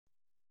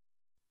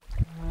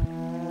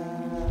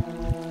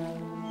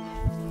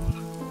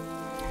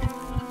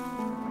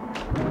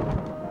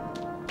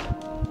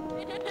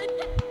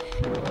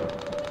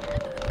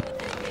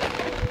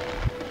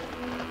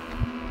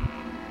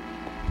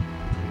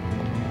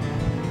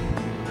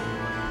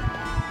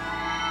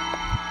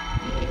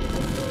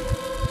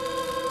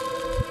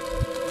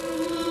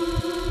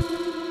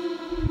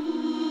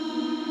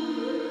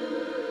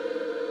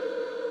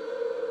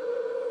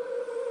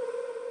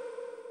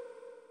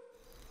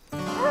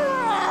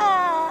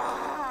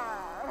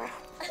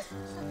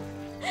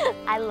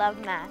I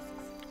love masks.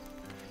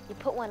 You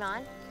put one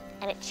on,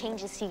 and it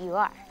changes who you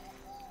are.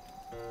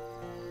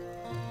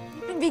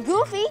 You can be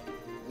goofy.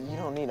 You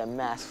don't need a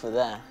mask for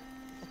that.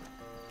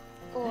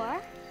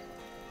 Or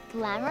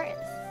glamorous.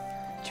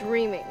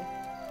 Dreaming.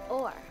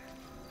 Or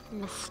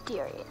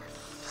mysterious.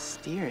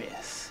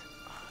 Mysterious?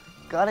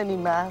 Got any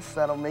masks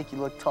that'll make you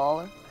look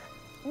taller?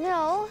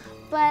 No,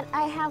 but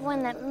I have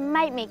one that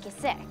might make you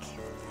sick.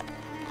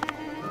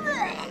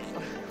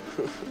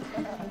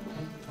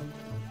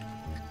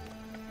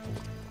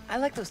 I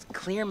like those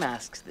clear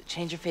masks that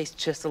change your face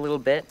just a little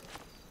bit.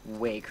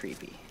 Way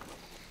creepy.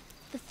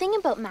 The thing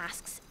about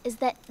masks is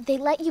that they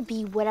let you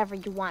be whatever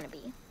you want to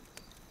be.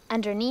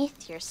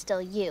 Underneath, you're still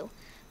you,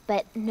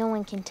 but no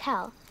one can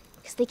tell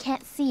because they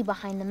can't see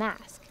behind the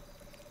mask.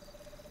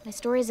 My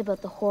story is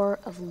about the horror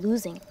of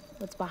losing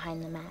what's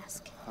behind the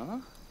mask. Huh?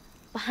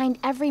 Behind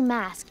every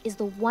mask is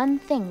the one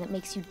thing that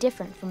makes you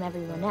different from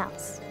everyone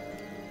else.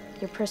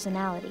 Your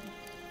personality.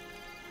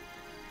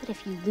 But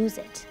if you lose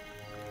it,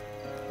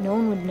 no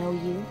one would know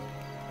you,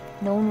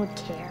 no one would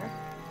care.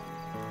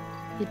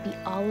 You'd be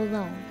all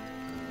alone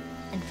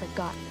and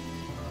forgotten.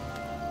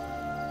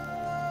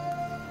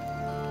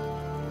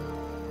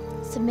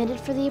 Submitted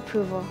for the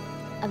approval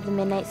of the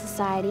Midnight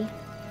Society,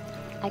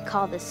 I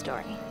call this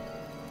story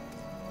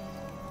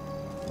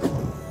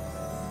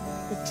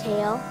The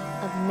Tale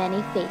of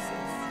Many Faces.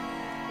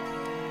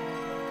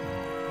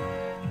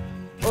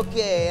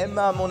 Okay,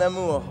 Emma, mon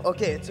amour.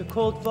 Okay, it's a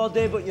cold fall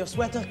day, but your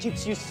sweater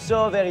keeps you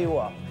so very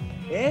warm.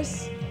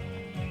 Yes?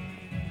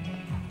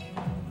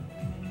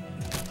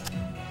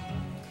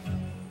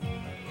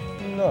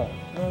 No.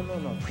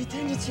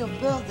 Pretend it's your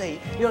birthday.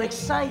 You're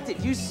excited.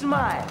 You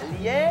smile.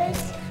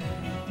 Yes?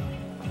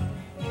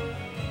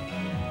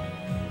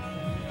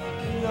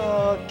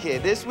 Okay,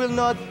 this will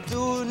not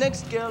do.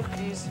 Next girl,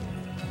 please.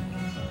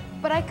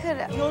 But I could...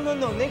 No.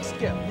 Next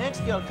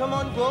girl. Come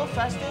on, go.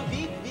 Faster.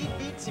 Vite,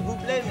 s'il vous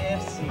plaît.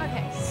 Merci.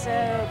 Okay,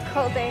 so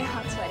cold day,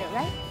 hot sweater,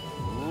 right?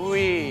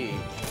 Oui.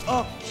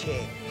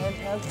 Okay.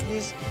 Handheld,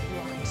 please.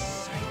 You're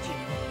excited.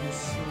 You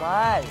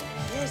smile.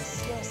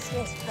 Yes.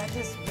 That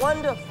is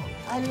wonderful.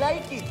 I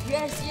like it.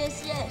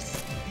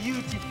 Yes.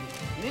 Beautiful.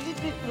 Little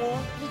bit more.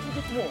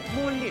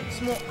 More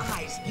lips, more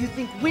eyes. You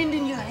think wind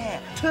in your hair.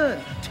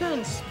 Turn,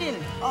 spin.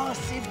 Oh,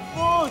 c'est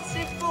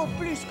beau.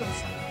 Plus comme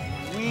ça.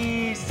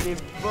 Oui, c'est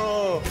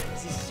beau.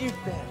 C'est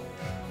super.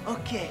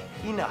 Okay,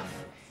 enough.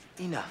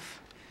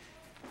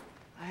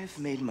 I have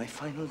made my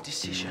final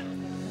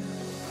decision.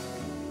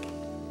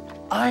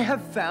 I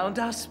have found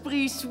our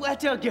spree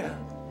sweater girl.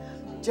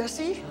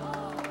 Jessie?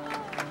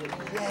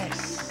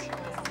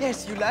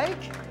 Yes, you like?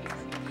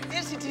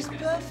 Yes, it is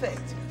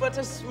perfect. But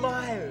a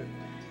smile.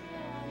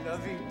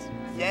 Love it.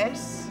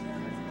 Yes.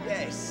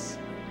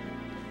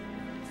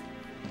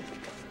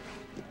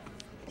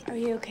 Are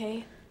you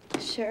okay?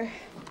 Sure.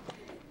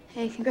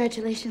 Hey,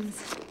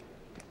 congratulations.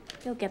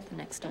 You'll get the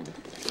next one.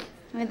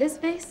 With this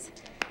face?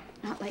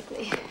 Not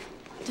likely.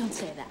 Don't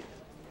say that.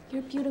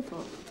 You're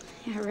beautiful.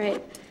 Yeah,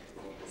 right.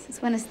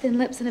 Since when is thin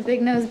lips and a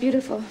big nose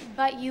beautiful?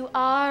 But you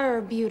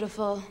are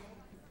beautiful.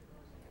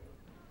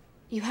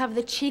 You have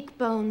the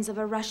cheekbones of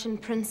a Russian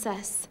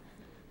princess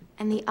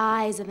and the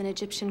eyes of an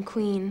Egyptian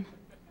queen.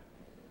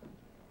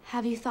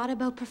 Have you thought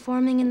about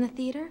performing in the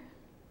theater?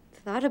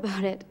 Thought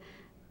about it.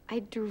 I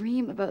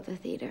dream about the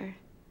theater.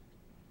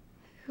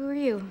 Who are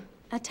you?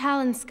 A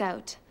talent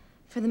scout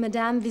for the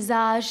Madame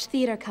Visage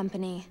Theater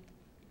Company.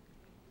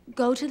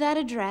 Go to that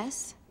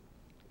address,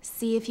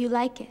 see if you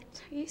like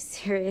it. Are you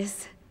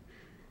serious?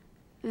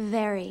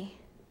 Very.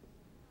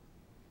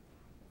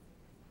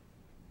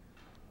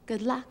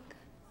 Good luck.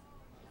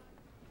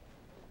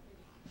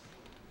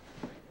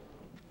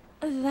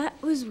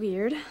 That was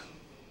weird.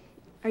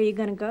 Are you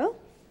gonna go?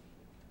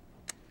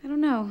 I don't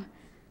know.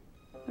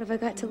 What have I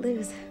got to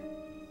lose?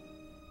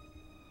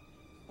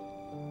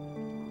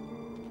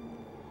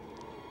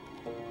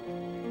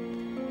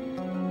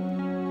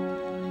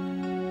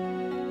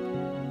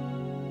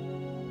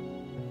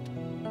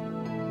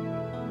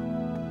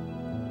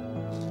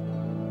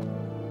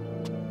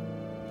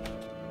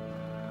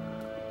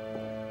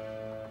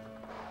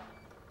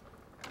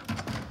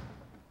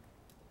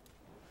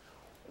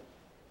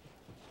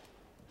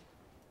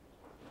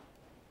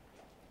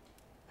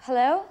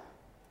 Hello?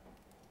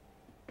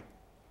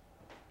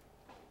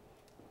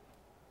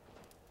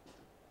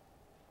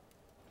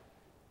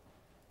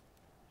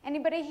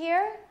 Anybody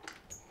here?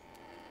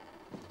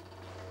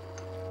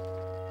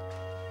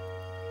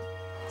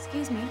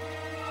 Excuse me.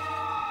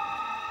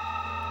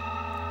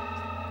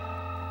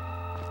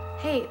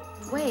 Hey,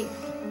 wait.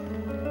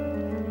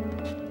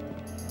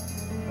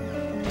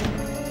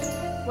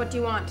 What do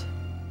you want?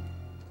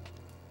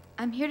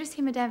 I'm here to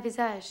see Madame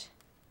Visage.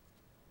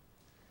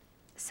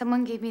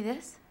 Someone gave me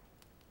this.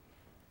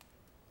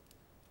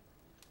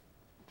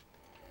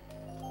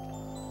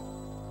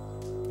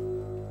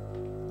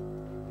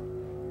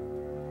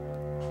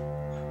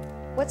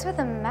 What's with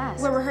a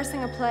mask? We're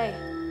rehearsing a play.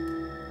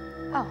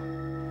 Oh,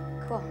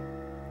 cool.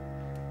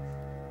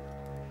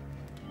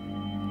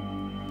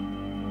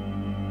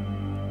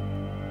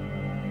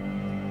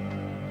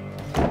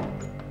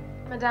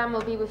 Madame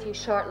will be with you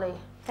shortly.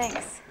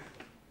 Thanks.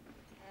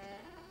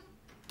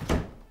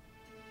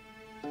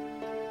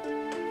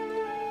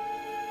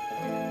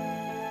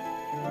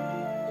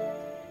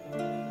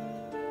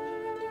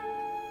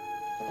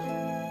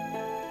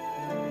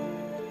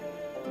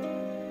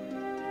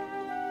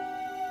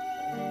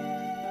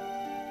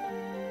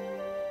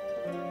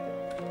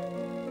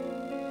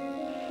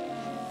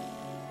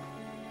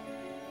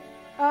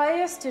 Oh, are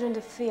you a student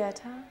of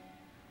theater?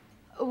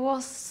 Well,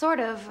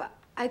 sort of.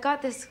 I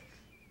got this.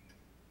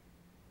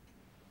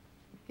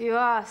 You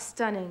are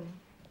stunning.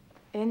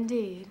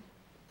 Indeed.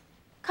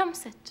 Come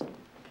sit.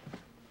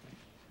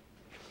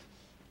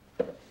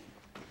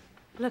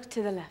 Look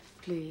to the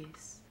left,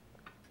 please.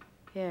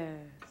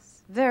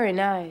 Yes. Very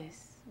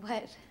nice.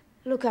 What?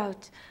 Look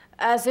out,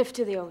 as if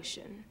to the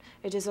ocean.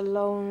 It is a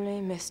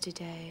lonely, misty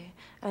day,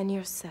 and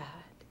you're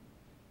sad.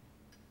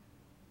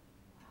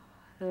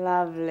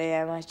 Lovely,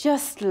 Emma.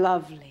 Just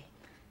lovely.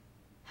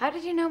 How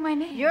did you know my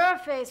name? Your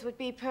face would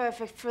be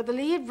perfect for the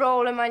lead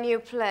role in my new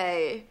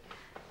play.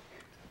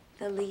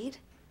 The lead?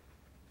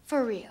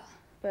 For real?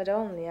 But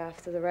only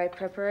after the right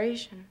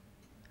preparation.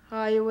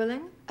 Are you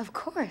willing? Of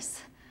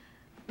course.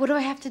 What do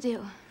I have to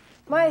do?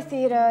 My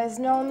theater is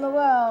known the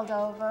world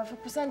over for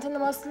presenting the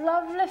most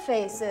lovely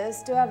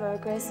faces to ever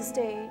grace the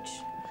stage.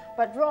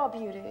 But raw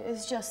beauty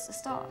is just the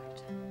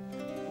start.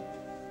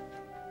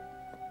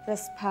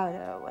 This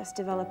powder was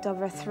developed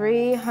over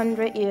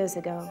 300 years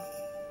ago.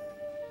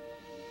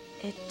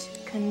 It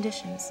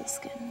conditions the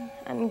skin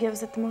and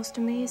gives it the most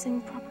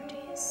amazing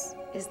properties.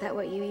 Is that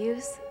what you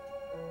use?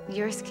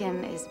 Your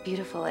skin is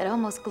beautiful. It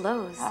almost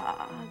glows.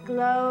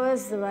 Glow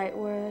is the right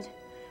word.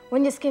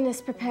 When your skin is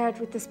prepared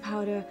with this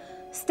powder,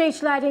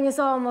 stage lighting is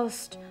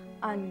almost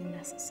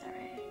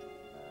unnecessary.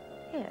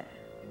 Here,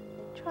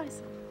 try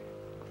some.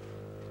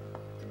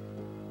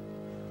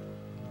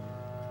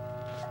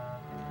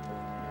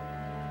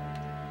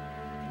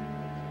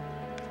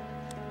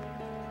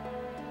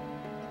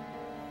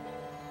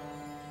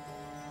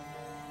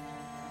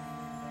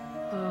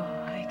 Oh,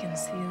 I can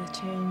see the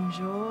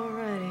change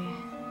already.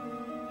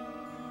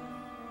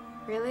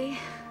 Really?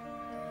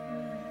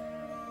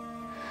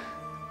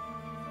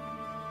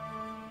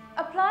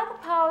 Apply the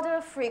powder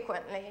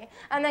frequently,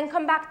 and then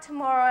come back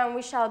tomorrow and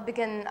we shall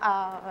begin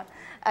our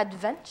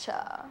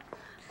adventure.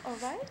 All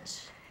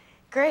right?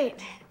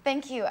 Great.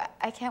 Thank you.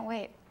 I can't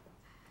wait.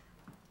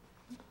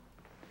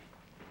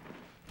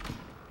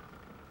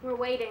 We're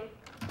waiting.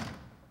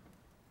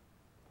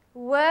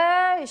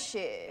 Where is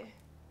she?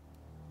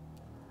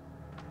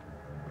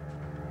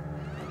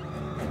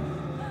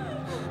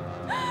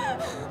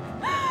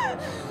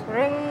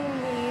 Bring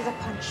me the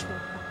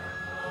punishment book.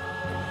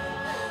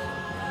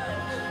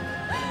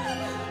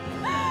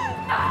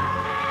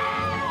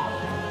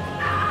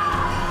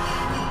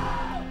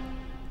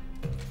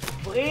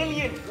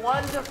 Brilliant,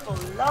 wonderful,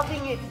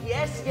 loving it.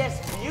 Yes, yes,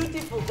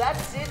 beautiful.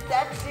 That's it,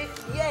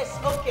 yes.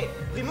 Okay,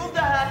 remove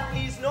the hat,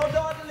 please. No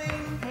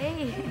dawdling.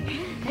 Hey,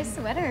 nice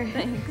sweater.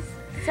 Thanks.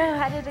 So,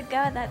 how did it go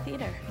at that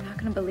theater? You're not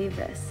gonna believe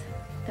this.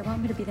 They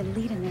want me to be the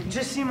lead in it.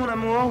 Je sais, mon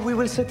amour. We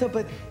will set up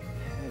a...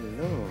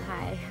 Hello.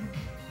 Hi.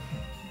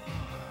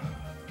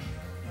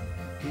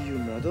 Do you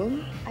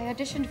model? I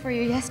auditioned for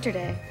you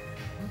yesterday.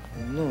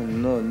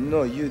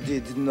 No, you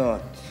did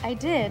not. I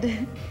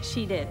did.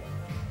 She did.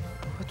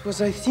 What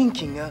was I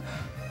thinking?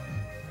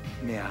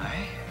 May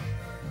I?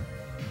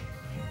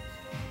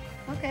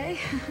 Okay.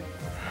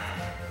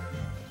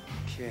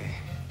 Okay.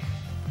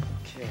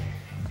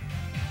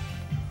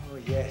 Oh,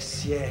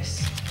 yes.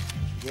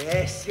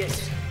 Okay.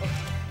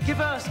 Give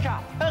her a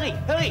scarf.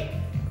 Hurry.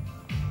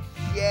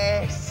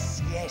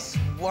 Yes,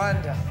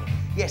 wonderful.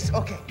 Yes,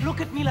 okay. Look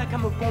at me like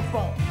I'm a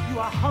bonbon. You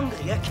are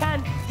hungry. A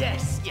candy.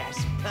 Yes,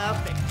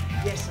 perfect.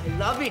 Yes, I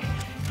love it.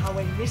 How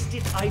I missed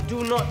it, I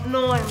do not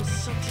know. I'm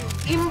such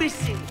an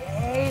imbecile.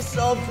 Yes,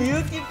 so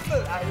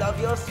beautiful. I love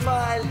your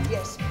smile.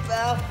 Yes,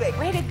 perfect.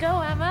 Way to go,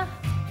 Emma.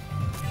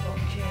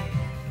 Okay.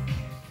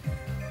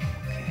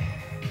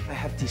 I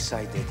have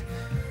decided.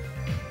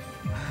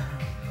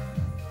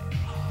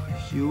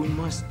 You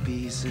must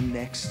be the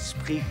next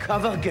spree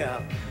cover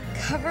girl.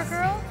 Cover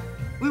girl?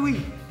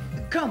 Oui.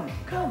 Come.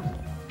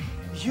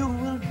 You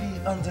will be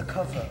on the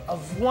cover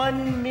of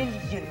 1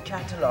 million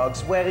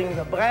catalogs wearing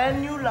the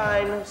brand new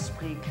line of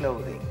Spree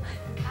clothing.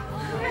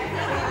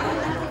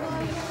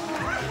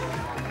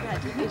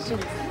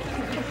 Congratulations.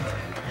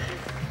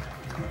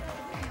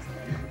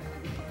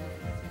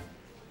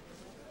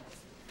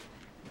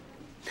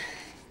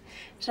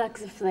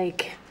 Jacques a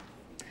flake.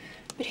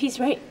 But he's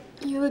right.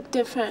 You look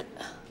different.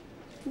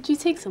 Did you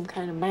take some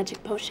kind of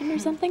magic potion or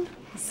something?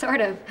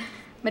 Sort of.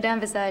 Madame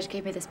Visage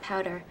gave me this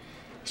powder.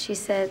 She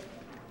said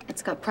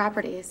it's got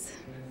properties.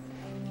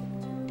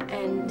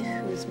 And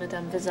who's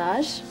Madame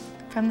Visage?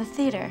 From the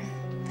theater.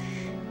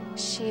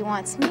 She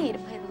wants me to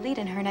play the lead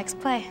in her next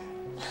play.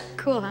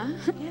 Cool, huh?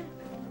 Yeah.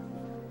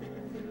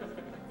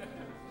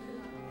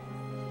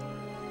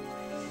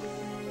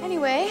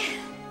 Anyway,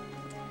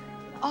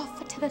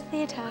 off to the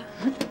theater.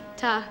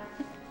 Ta.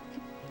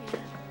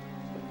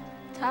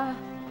 Ta.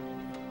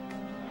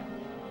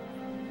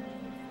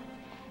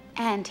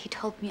 And he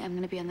told me I'm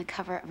gonna be on the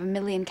cover of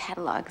 1,000,000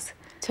 catalogs.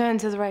 Turn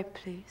to the right,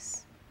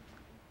 please.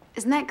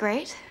 Isn't that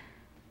great?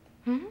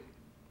 Hmm?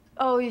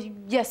 Oh,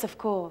 yes, of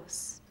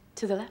course.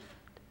 To the left.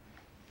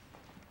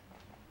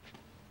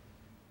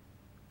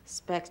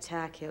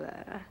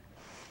 Spectacular.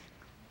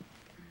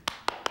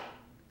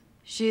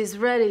 She's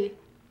ready.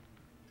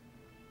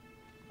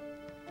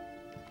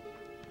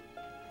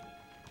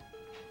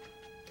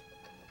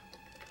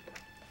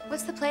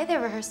 What's the play they're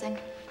rehearsing?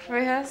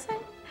 Rehearsing?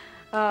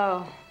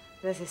 Oh,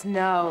 this is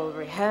no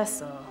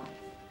rehearsal.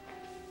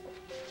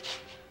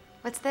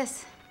 What's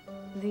this?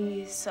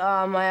 These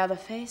are my other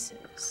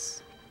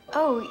faces.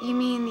 Oh, you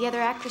mean the other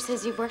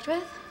actresses you've worked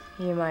with?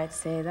 You might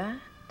say that.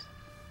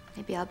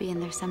 Maybe I'll be in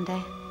there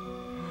someday.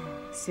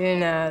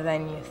 Sooner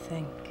than you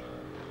think.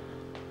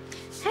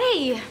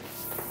 Hey!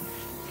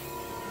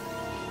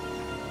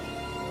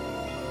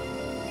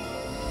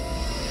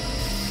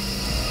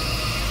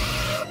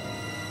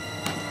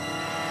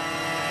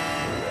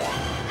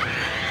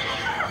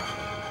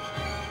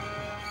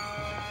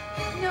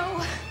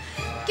 No!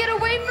 Get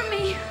away from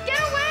me! Get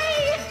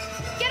away!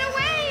 Get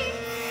away!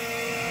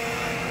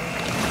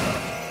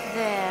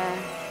 There.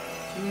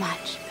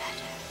 Much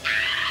better.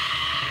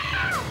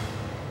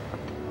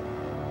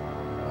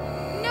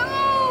 No!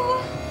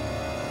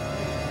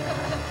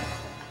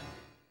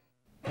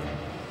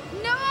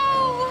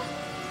 No!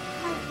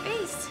 My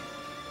face.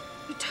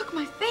 You took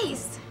my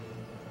face.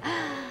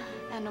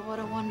 And what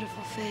a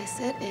wonderful face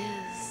it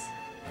is.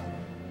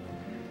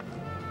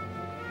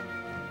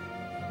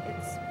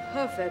 It's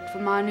perfect for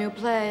my new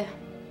play.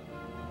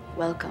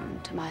 Welcome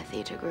to my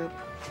theater group.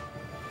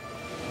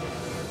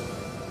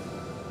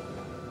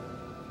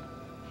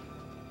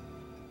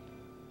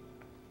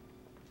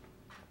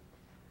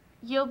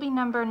 You'll be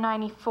number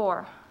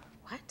 94.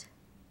 What?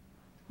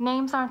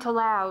 Names aren't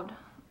allowed.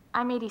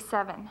 I'm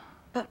 87.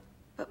 But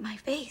my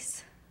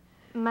face.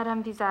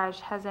 Madame Visage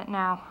has it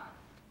now.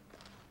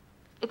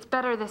 It's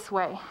better this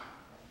way.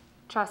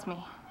 Trust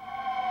me.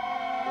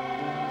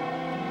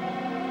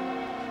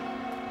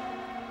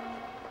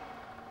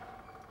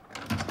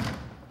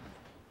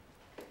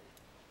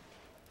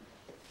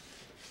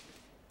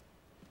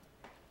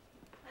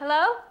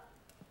 Hello?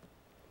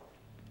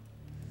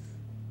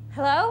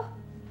 Hello?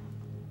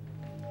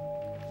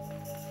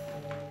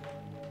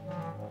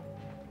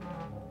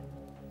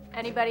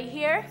 Anybody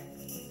here?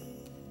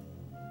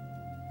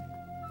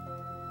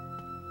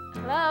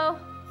 Hello?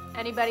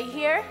 Anybody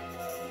here?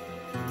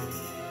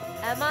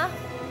 Emma?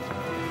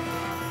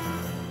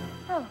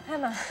 Oh,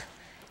 Emma,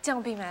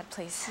 don't be mad,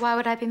 please. Why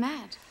would I be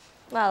mad?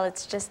 Well,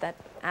 it's just that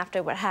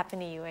after what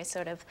happened to you, I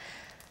sort of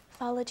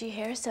followed you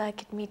here so I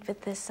could meet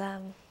with this,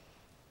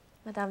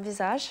 Madame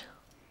Visage.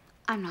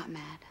 I'm not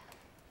mad.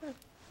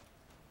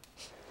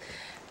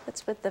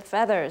 What's with the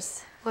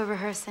feathers? We're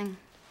rehearsing.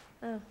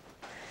 Oh.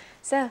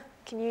 So,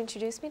 can you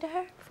introduce me to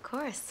her? Of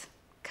course.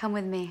 Come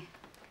with me.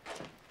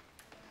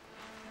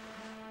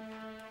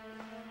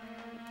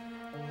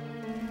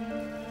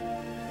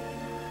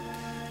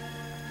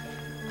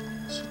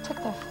 She took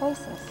their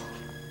faces.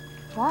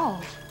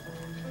 Why?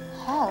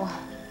 How?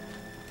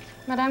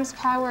 Madame's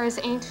power is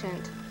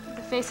ancient.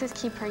 The faces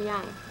keep her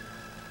young.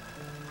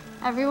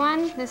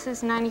 Everyone, this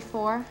is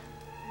 94.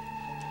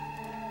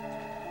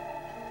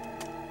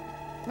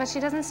 But she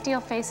doesn't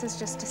steal faces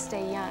just to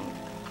stay young.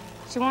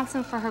 She wants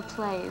them for her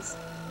plays.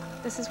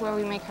 This is where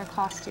we make her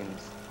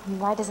costumes.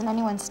 Why doesn't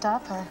anyone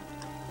stop her?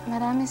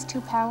 Madame is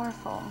too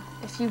powerful.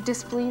 If you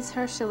displease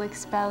her, she'll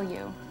expel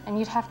you, and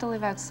you'd have to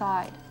live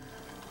outside.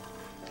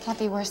 Can't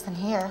be worse than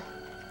here.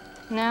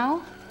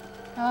 No?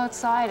 Go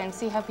outside and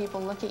see how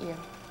people look at you.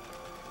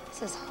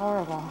 This is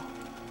horrible.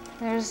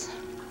 There's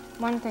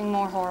one thing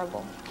more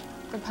horrible.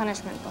 The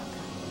punishment book.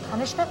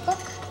 Punishment book?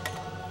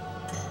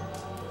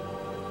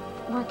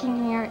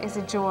 Working here is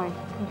a joy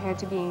compared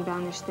to being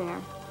banished there.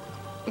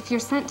 If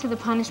you're sent to the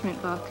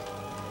punishment book,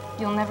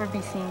 you'll never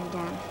be seen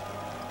again.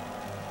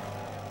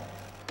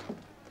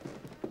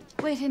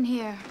 Wait in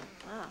here.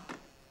 Wow.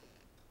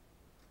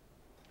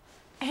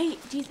 Hey,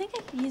 do you think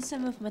I could use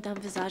some of Madame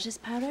Visage's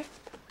powder?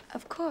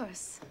 Of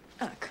course.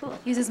 Oh, cool.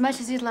 Use as much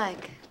as you'd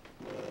like.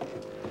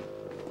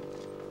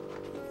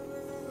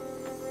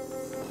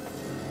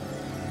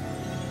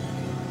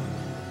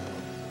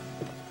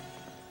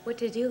 What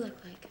did you look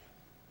like?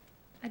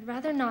 I'd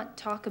rather not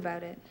talk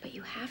about it. But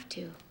you have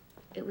to.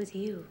 It was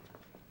you.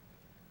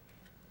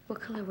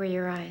 What color were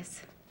your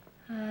eyes?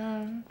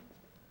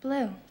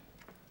 Blue.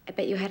 I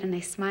bet you had a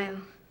nice smile.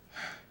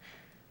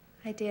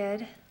 I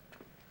did.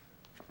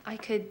 I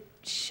could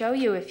show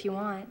you if you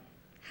want.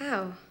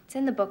 How? It's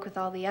in the book with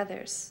all the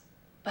others.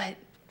 But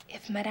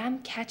if Madame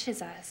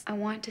catches us... I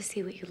want to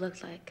see what you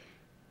looked like.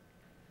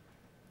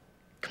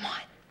 Come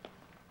on.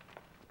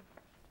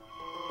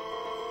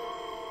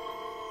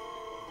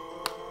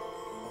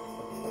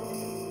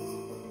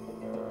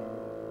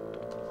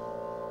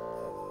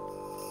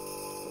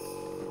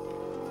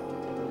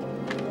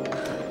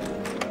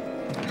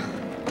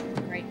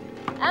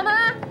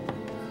 Emma!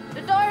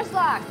 The door's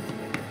locked.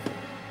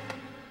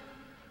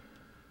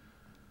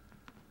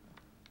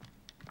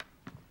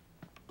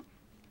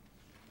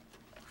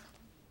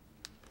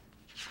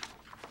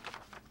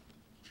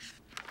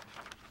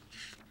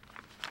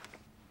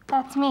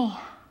 It's me.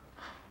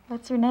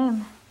 What's your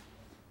name?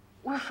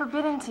 We're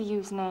forbidden to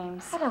use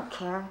names. I don't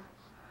care.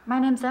 My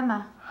name's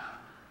Emma.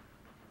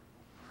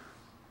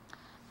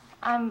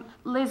 I'm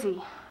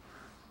Lizzie.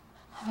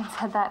 I haven't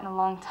said that in a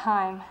long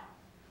time.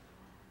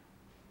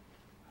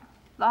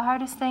 The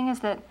hardest thing is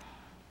that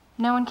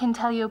no one can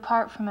tell you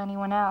apart from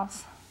anyone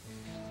else.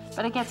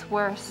 But it gets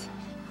worse.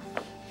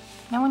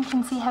 No one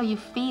can see how you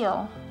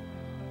feel.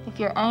 If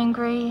you're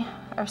angry,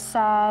 or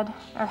sad,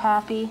 or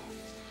happy.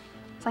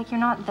 It's like you're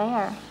not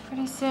there.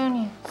 Pretty soon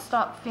you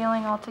stop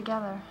feeling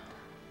altogether.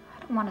 I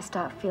don't want to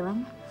stop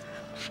feeling.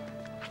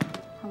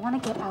 I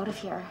want to get out of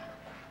here.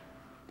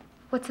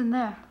 What's in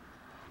there?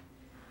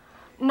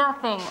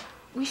 Nothing.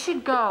 We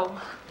should go.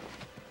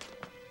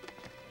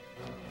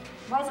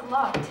 Why is it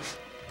locked?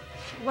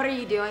 What are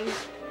you doing?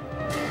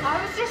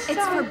 I was just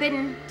It's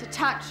forbidden to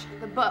touch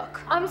the book.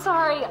 I'm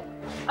sorry.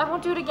 I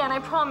won't do it again, I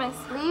promise.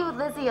 Leave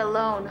Lizzie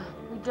alone.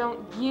 We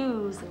don't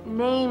use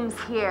names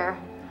here.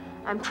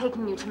 I'm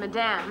taking you to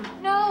Madame.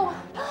 No,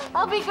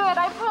 I'll be good,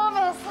 I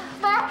promise.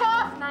 Back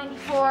up!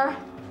 94.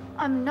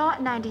 I'm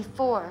not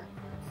 94.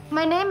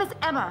 My name is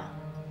Emma.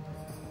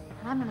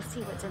 And I'm gonna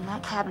see what's in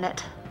that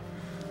cabinet.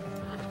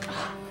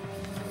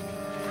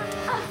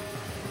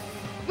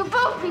 You'll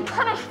both be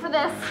punished for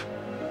this.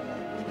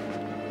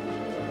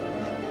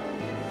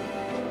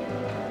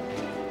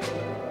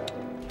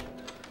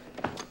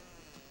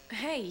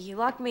 Hey, you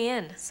locked me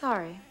in.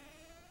 Sorry.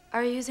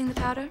 Are you using the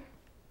powder?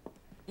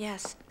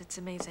 Yes, it's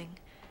amazing.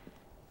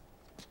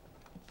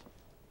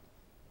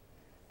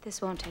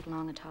 This won't take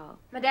long at all.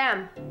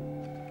 Madame,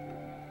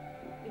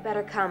 you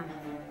better come.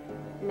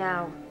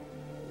 Now.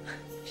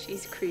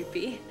 She's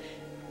creepy.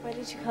 Why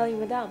did you call you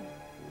Madame?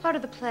 Part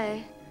of the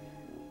play.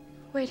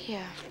 Wait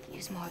here.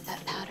 Use more of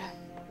that powder.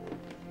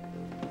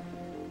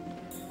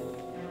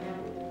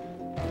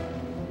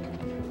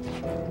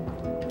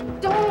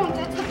 Don't!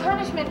 It's the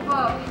punishment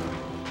book.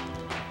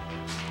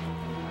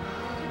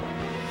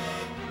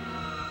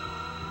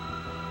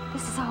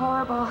 This is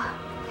horrible.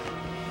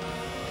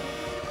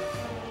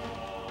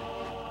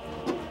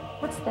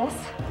 What's this?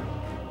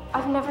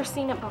 I've never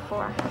seen it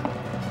before.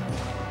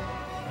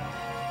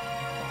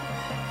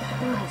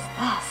 Who is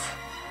this?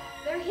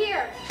 They're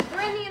here.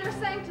 They're in the inner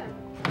sanctum.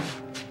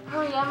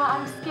 Hurry, Emma,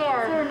 I'm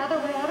scared. Is there another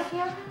way out of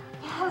here?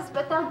 Yes,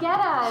 but they'll get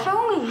us.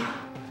 Show me.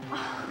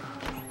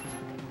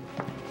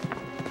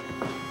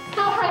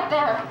 Stop right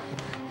there.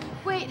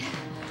 Wait,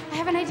 I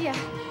have an idea.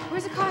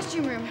 Where's the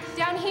costume room?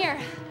 Down here.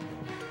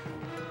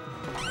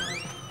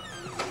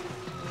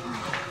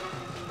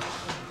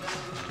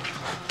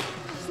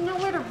 There's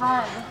nowhere to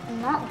run.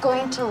 I'm not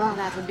going to run.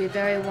 That would be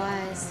very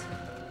wise.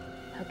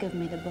 Now give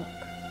me the book,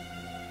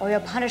 or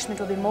your punishment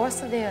will be more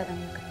severe than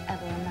you could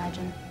ever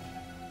imagine.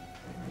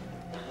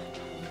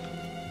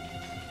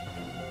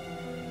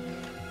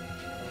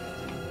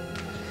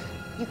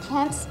 You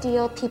can't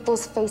steal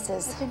people's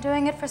faces. I've been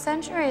doing it for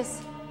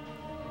centuries.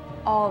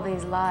 All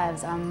these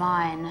lives are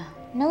mine.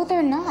 No,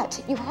 they're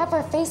not. You have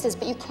our faces,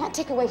 but you can't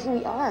take away who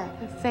we are.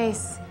 Your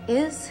face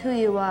is who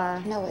you are.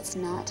 No, it's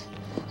not.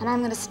 And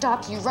I'm gonna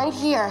stop you right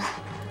here.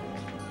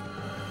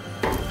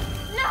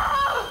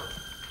 No!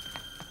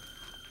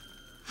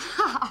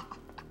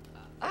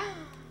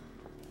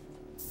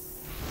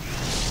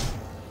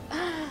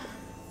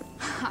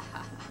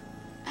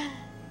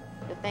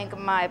 You think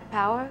my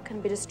power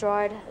can be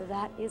destroyed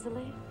that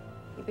easily?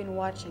 You've been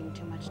watching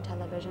too much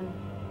television.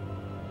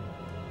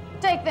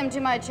 Take them to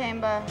my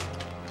chamber.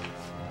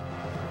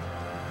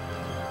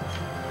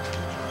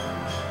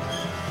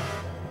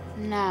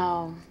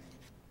 Now,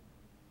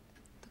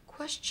 the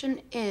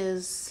question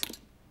is,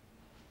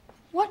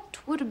 what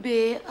would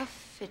be a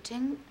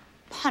fitting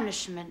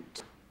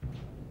punishment?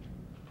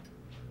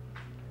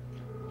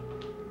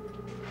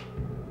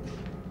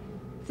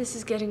 This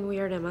is getting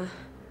weird, Emma.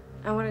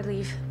 I want to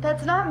leave.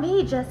 That's not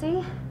me,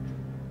 Jessie.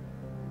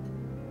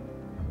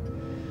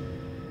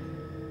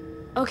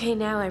 Okay,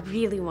 now I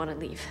really want to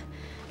leave.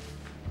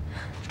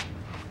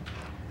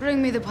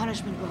 Bring me the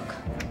punishment book.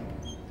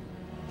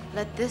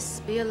 Let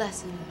this be a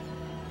lesson.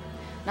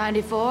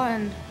 94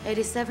 and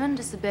 87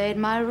 disobeyed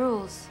my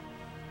rules,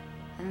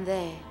 and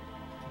they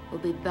will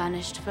be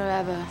banished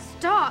forever.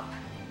 Stop!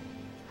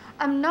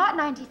 I'm not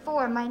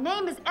 94. My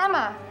name is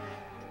Emma.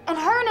 And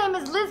her name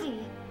is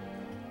Lizzie.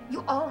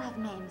 You all have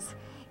names.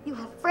 You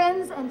have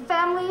friends and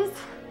families.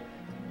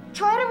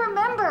 Try to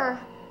remember.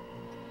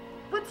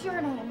 What's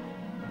your name?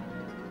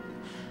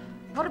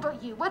 What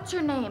about you? What's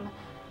your name?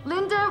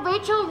 Linda,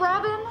 Rachel,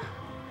 Robin?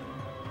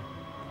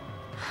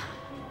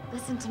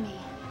 Listen to me.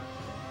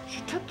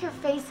 She took your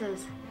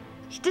faces.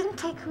 She didn't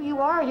take who you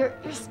are. You're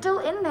still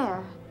in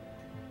there.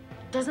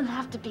 It doesn't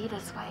have to be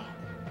this way.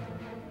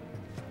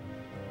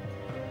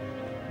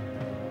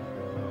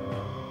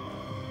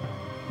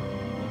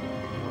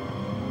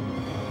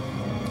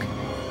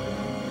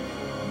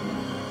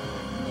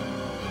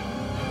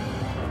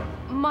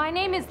 My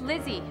name is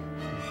Lizzie.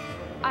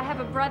 I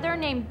have a brother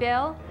named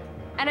Bill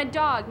and a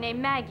dog named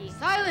Maggie.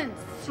 Silence!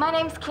 My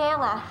name's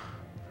Kayla.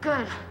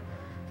 Good.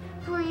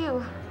 Who are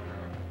you?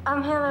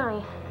 I'm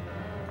Hillary.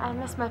 I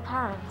miss my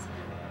parents.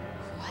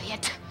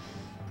 Quiet.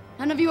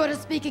 None of you are to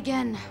speak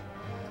again.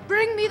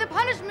 Bring me the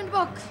punishment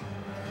book.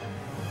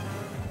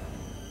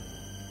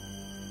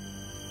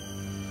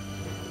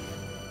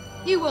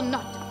 You will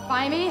not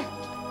defy me.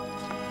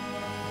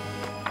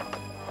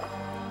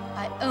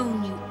 I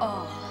own you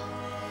all.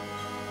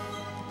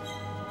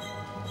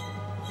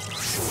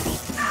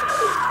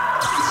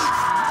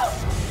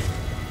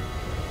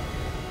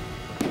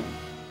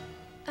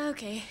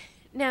 Okay,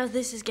 now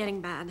this is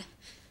getting bad.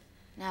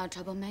 Now,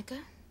 troublemaker,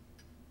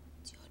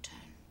 it's your turn.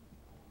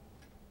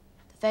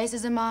 The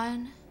faces are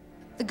mine,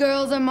 the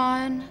girls are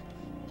mine,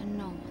 and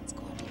no one's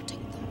going to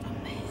take them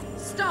from me.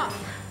 Stop!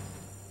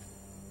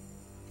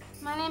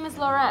 My name is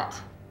Laurette,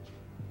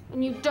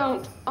 and you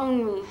don't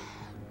own me.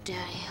 Dare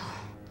you?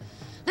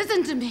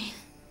 Listen to me.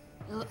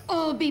 You'll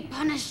all be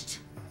punished.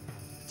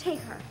 Take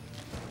her.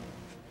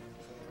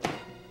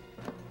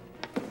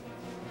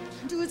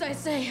 Do as I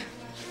say.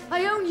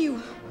 I own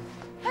you.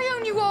 I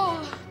own you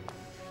all.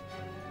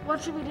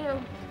 What should we do?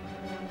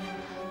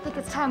 I think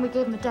it's time we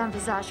gave Madame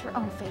Visage her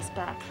own face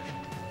back.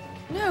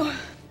 No.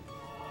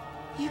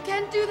 You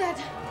can't do that.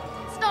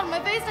 It's not my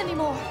face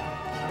anymore.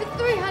 It's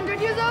 300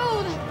 years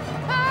old.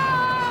 Ah!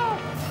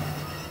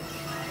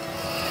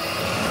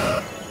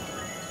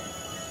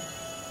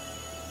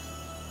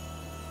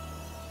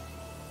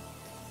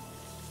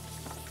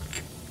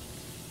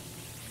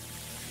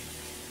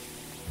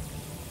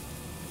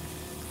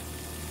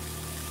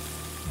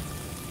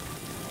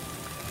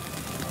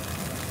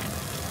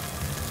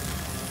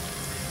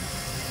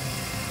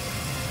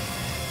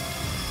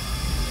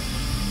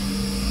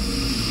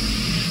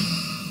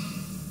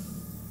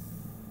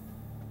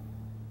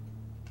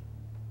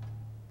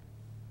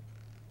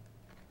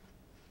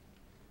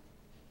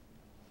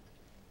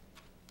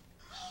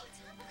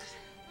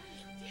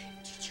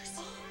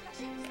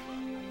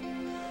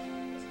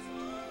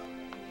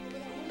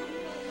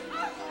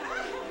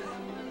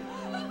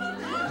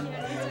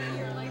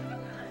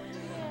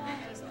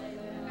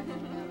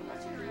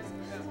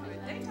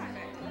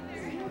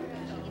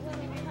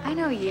 I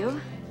know you.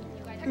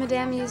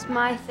 Madame used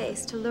my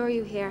face to lure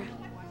you here.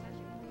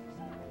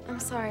 I'm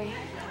sorry.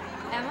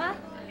 Emma?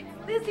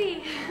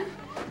 Lizzie!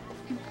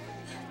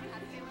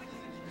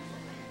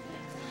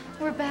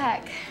 We're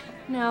back.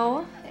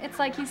 No, it's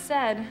like you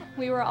said.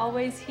 We were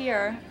always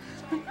here.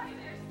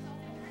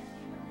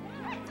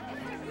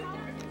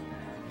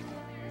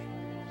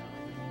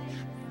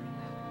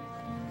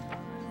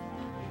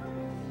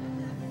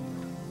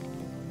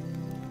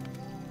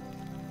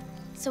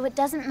 So it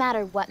doesn't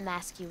matter what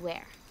mask you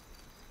wear.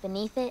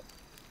 Beneath it,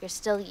 you're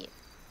still you,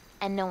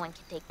 and no one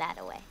can take that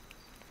away.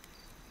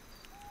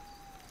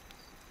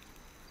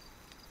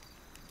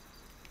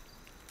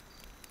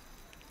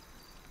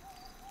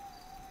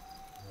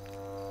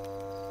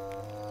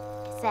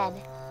 I said,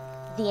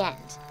 the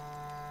end.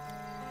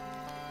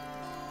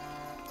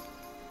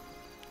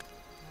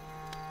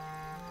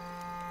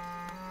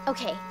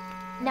 Okay,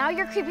 now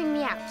you're creeping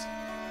me out.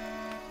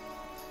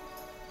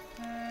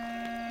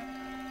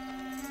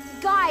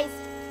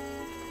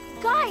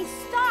 Guys,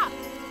 stop!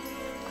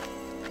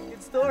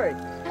 Good story.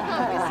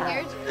 You're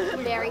scared?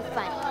 Very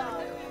funny.